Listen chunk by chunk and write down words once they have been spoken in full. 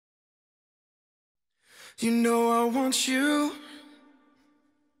You know I want you.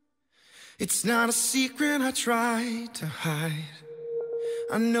 It's not a secret I try to hide.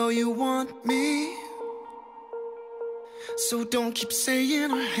 I know you want me, so don't keep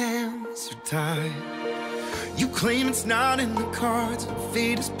saying our hands are tied. You claim it's not in the cards, and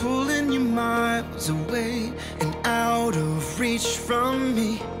fate is pulling you miles away and out of reach from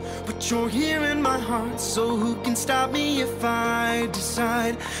me. But you're here in my heart, so who can stop me if I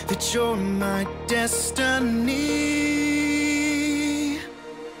decide that you're my destiny?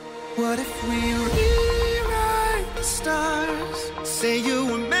 What if we rewrite the stars? Say you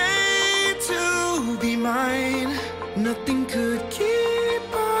were made to be mine. Nothing could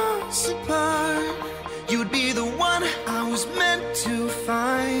keep us apart. You'd be the one I was meant to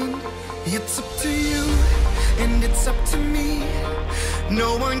find. It's up to you, and it's up to me.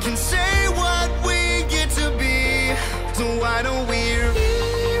 No one can say what we get to be. So why don't we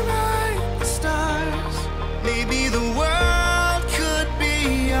rewrite the stars? Maybe the world could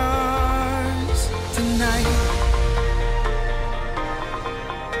be ours tonight.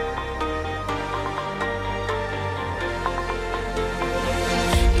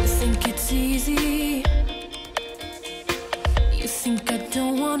 You think it's easy. You think I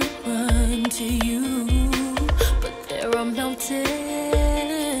don't wanna run to you, but there are mountains,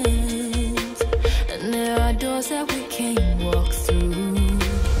 and there are doors that we can't walk through.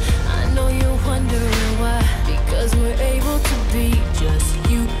 I know you're wondering why, because we're able to be just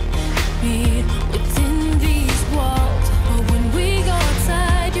you and me within these walls. But when we go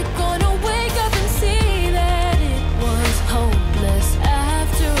outside, you're gonna wake up and see that it was hopeless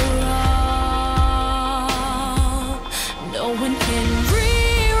after all. No one can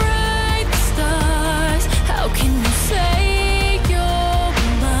rewrite the stars. How can you say you're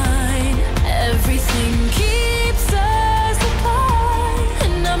mine? Everything keeps us apart,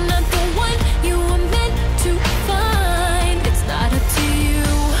 and I'm not the one you were meant to find. It's not up to you,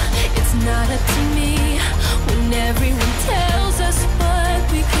 it's not up to me. When everyone tells us what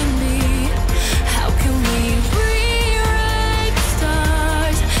we can be, how can we rewrite the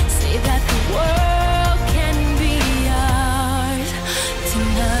stars? Say that the world can be ours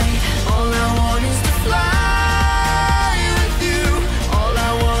tonight. All I want is to fly with you. All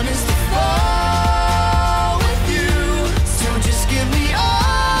I want is to fall with you. So just give me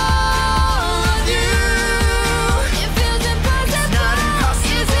all of you. It feels impossible. It's not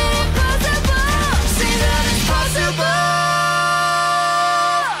impossible. Is it impossible? Say that it's possible.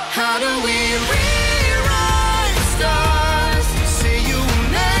 How do we rewrite the stars? Say you were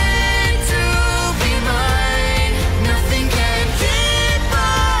made to be mine. Nothing can keep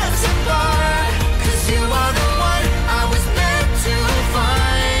us apart, 'cause you are the one I was meant to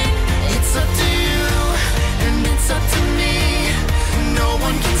find. It's up to you, and it's up to me. No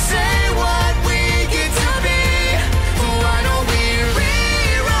one can say what we get to be. Why don't we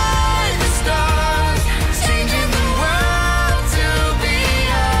rewrite the stars? Changing the world to be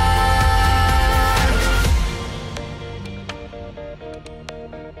ours.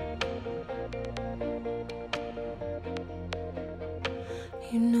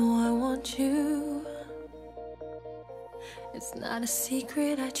 You know I want you. It's not a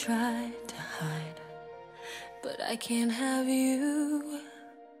secret I tried to hide, but I can't have you.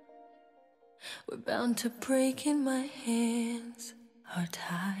 We're bound to break and my hands are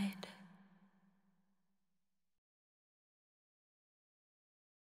tied.